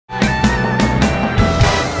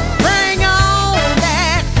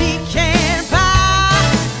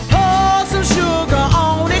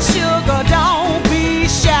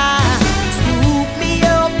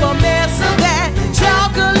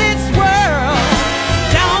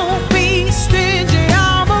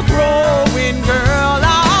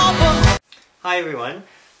everyone.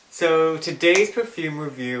 So today's perfume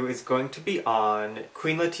review is going to be on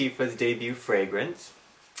Queen Latifah's debut fragrance.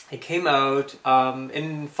 It came out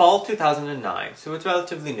in fall 2009, so it's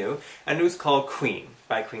relatively new, and it was called Queen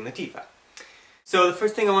by Queen Latifah. So the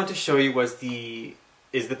first thing I want to show you is the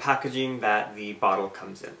packaging that the bottle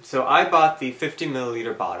comes in. So I bought the 50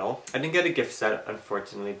 milliliter bottle. I didn't get a gift set,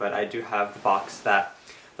 unfortunately, but I do have the box that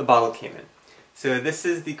the bottle came in. So this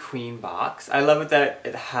is the Queen box. I love it that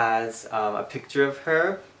it has a picture of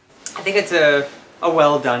her. I think it's a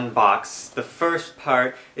well done box. The first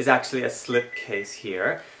part is actually a slip case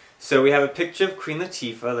here. So we have a picture of Queen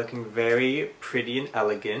Latifah looking very pretty and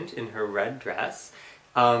elegant in her red dress.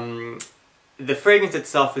 The fragrance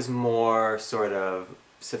itself is more sort of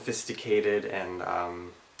sophisticated and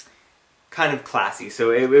kind of classy. So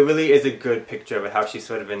it really is a good picture of it, how she's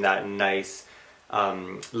sort of in that nice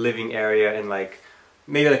living area in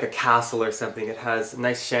maybe like a castle or something. It has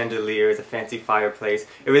nice chandeliers, a fancy fireplace.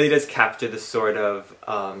 It really does capture the sort of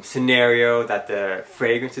scenario that the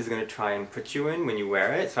fragrance is going to try and put you in when you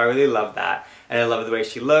wear it. So I really love that. And I love the way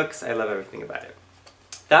she looks. I love everything about it.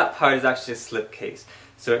 That part is actually a slip case.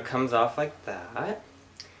 So it comes off like that.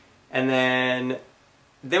 And then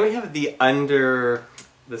we have the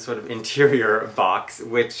sort of interior box,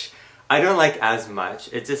 which I don't like as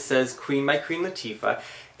much. It just says Queen by Queen Latifah,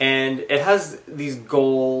 and it has these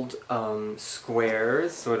gold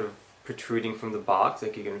squares sort of protruding from the box,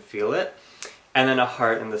 like you can feel it, and then a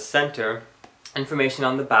heart in the center, information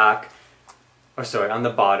on the back, or sorry, on the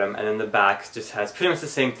bottom, and then the back just has pretty much the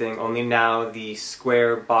same thing, only now the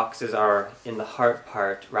square boxes are in the heart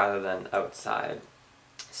part rather than outside.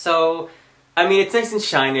 So, I mean, it's nice and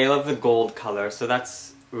shiny. I love the gold color, so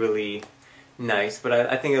that's really nice, but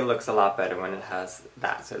I think it looks a lot better when it has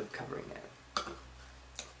that sort of covering it.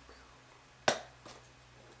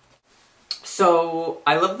 So,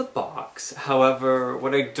 I love the box. However,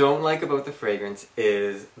 what I don't like about the fragrance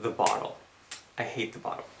is the bottle. I hate the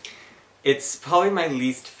bottle. It's probably my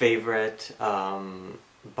least favorite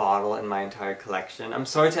bottle in my entire collection. I'm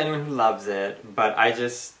sorry to anyone who loves it, but I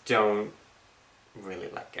just don't really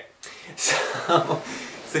like it.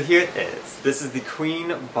 So here it is. This is the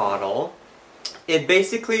Queen bottle. It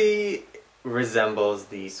basically resembles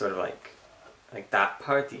the sort of like that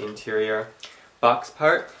part, the interior box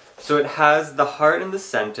part. So it has the heart in the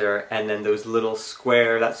center and then those little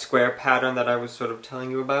that square pattern that I was sort of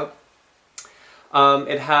telling you about.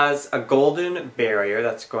 It has a golden barrier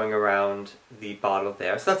that's going around the bottle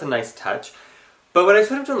there, so that's a nice touch. But what I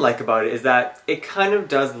sort of don't like about it is that it kind of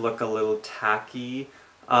does look a little tacky.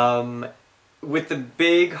 With the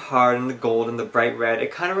big heart and the gold and the bright red,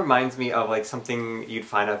 it kind of reminds me of like something you'd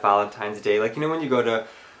find at Valentine's Day. Like, you know, when you go to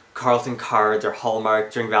Carlton Cards or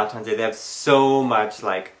Hallmark during Valentine's Day, they have so much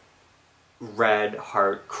like red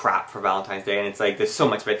heart crap for Valentine's Day, and it's like there's so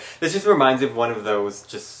much of it. This just reminds me of one of those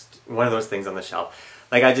things on the shelf.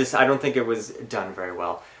 Like, I don't think it was done very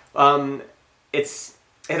well.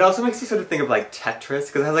 It also makes you sort of think of like Tetris,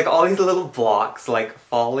 because it has like all these little blocks like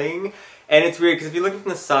falling. And it's weird because if you look from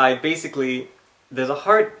the side, basically there's a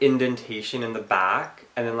heart indentation in the back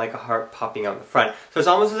and then like a heart popping out in the front. So it's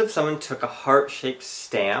almost as if someone took a heart-shaped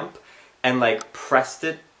stamp and like pressed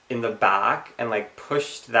it in the back and like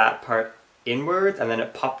pushed that part inwards, and then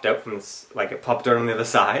it popped out from this, like it popped out on the other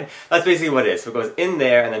side. That's basically what it is. So it goes in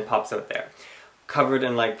there and then pops out there, covered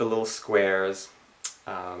in like the little squares.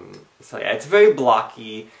 So yeah, it's very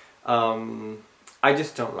blocky. I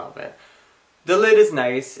just don't love it. The lid is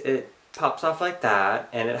nice. It pops off like that,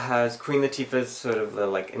 and it has Queen Latifah's sort of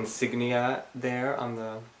like insignia there on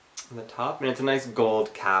the top, and it's a nice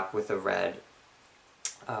gold cap with a red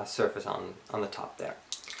surface on the top there.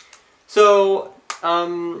 So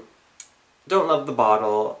don't love the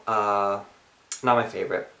bottle. Not my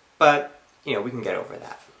favorite, but you know, we can get over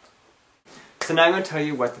that. So now I'm going to tell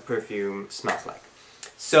you what the perfume smells like.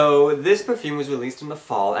 So this perfume was released in the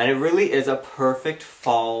fall, and it really is a perfect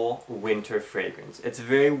fall-winter fragrance. It's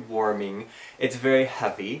very warming, it's very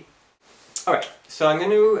heavy. Alright, so I'm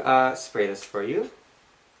going to spray this for you.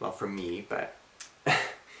 Well, for me, but...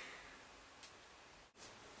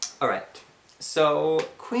 Alright, so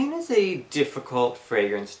Queen is a difficult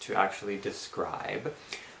fragrance to actually describe,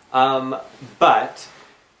 but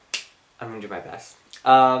I'm going to do my best.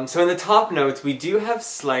 So in the top notes, we have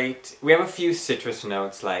a few citrus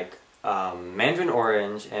notes like mandarin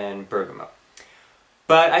orange and bergamot.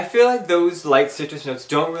 But I feel like those light citrus notes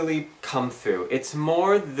don't really come through. It's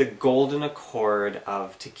more the golden accord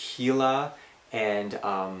of tequila and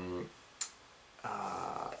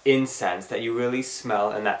incense that you really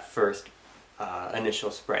smell in that first initial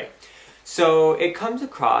spray. So it comes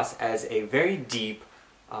across as a very deep,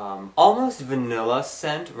 almost vanilla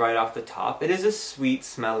scent right off the top. It is a sweet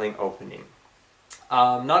smelling opening.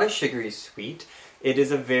 Not a sugary sweet. It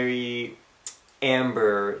is a very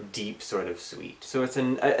amber, deep sort of sweet. So it's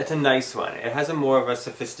a nice one. It has a more of a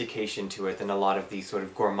sophistication to it than a lot of these sort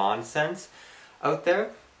of gourmand scents out there.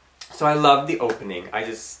 So I love the opening. I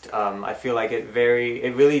feel like it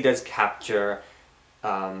really does capture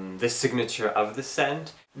the signature of the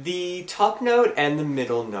scent. The top note and the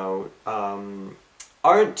middle note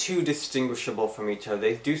aren't too distinguishable from each other.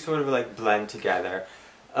 They do sort of like blend together.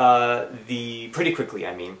 Pretty quickly,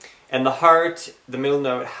 I mean. And the heart, the middle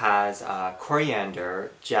note has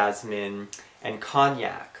coriander, jasmine, and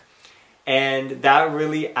cognac. And that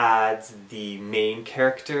really adds the main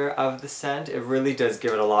character of the scent. It really does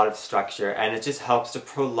give it a lot of structure, and it just helps to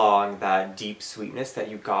prolong that deep sweetness that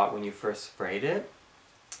you got when you first sprayed it.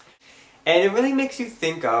 And it really makes you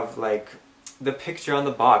think of, like, the picture on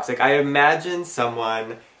the box. Like, I imagine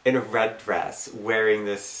someone in a red dress wearing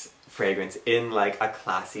this fragrance in, like, a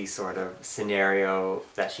classy sort of scenario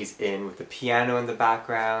that she's in, with the piano in the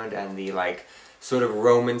background and the, like, sort of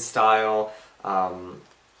Roman style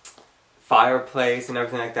fireplace and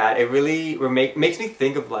everything like that. It really makes me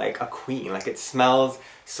think of, like, a queen. Like, it smells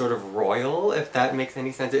sort of royal, if that makes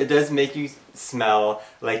any sense. It does make you smell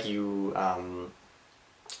like you're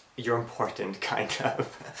important, kind of.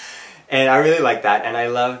 And I really like that, and I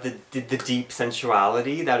love the deep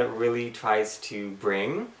sensuality that it really tries to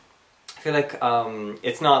bring. I feel like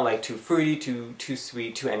it's not like too fruity, too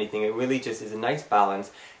sweet, too anything. It really just is a nice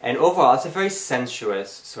balance, and overall it's a very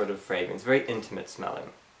sensuous sort of fragrance, very intimate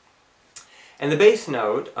smelling. And the base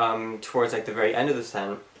note, towards like the very end of the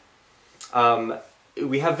scent,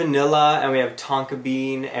 we have vanilla, and we have tonka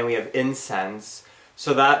bean, and we have incense.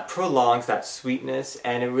 So that prolongs that sweetness,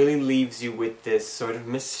 and it really leaves you with this sort of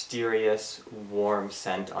mysterious, warm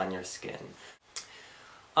scent on your skin.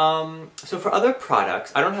 So for other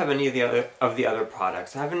products, I don't have any of the other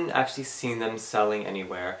products. I haven't actually seen them selling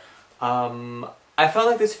anywhere. I felt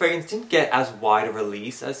like this fragrance didn't get as wide a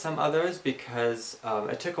release as some others because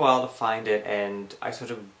it took a while to find it, and I sort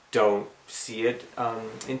of don't see it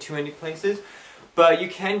in too many places. But you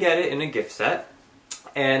can get it in a gift set.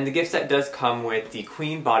 And the gift set does come with the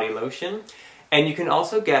Queen body lotion, and you can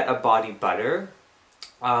also get a body butter.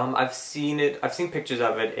 I've seen pictures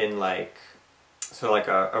of it in like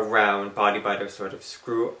a round body butter sort of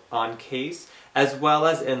screw-on case, as well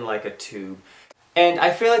as in like a tube. And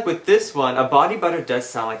I feel like with this one, a body butter does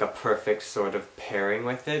sound like a perfect sort of pairing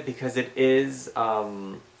with it, because it is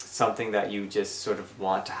something that you just sort of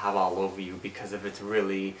want to have all over you because of its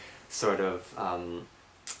really sort of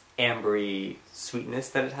ambery sweetness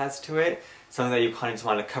that it has to it. Something that you kind of just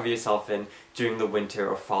want to cover yourself in during the winter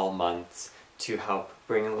or fall months to help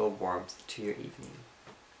bring a little warmth to your evening.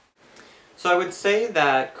 So I would say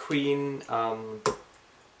that Queen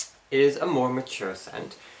is a more mature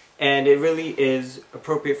scent, and it really is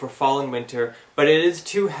appropriate for fall and winter, but it is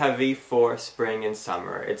too heavy for spring and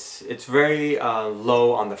summer. It's very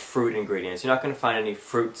low on the fruit ingredients. You're not going to find any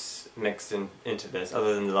fruits mixed into this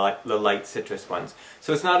other than the light citrus ones.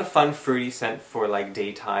 So it's not a fun fruity scent for like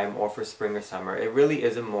daytime or for spring or summer. It really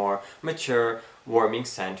is a more mature, warming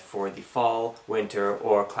scent for the fall, winter,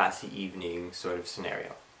 or classy evening sort of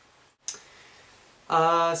scenario.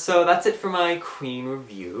 So that's it for my Queen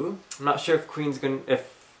review. I'm not sure if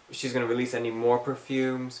she's going to release any more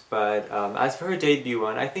perfumes, but as for her debut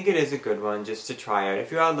one, I think it is a good one just to try out.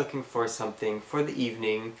 If you are looking for something for the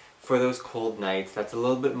evening, for those cold nights, that's a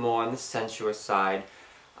little bit more on the sensuous side,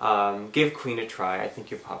 give Queen a try. I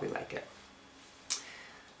think you'll probably like it.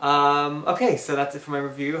 Okay, so that's it for my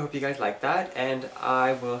review. Hope you guys like that, and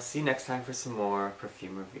I will see you next time for some more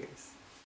perfume reviews.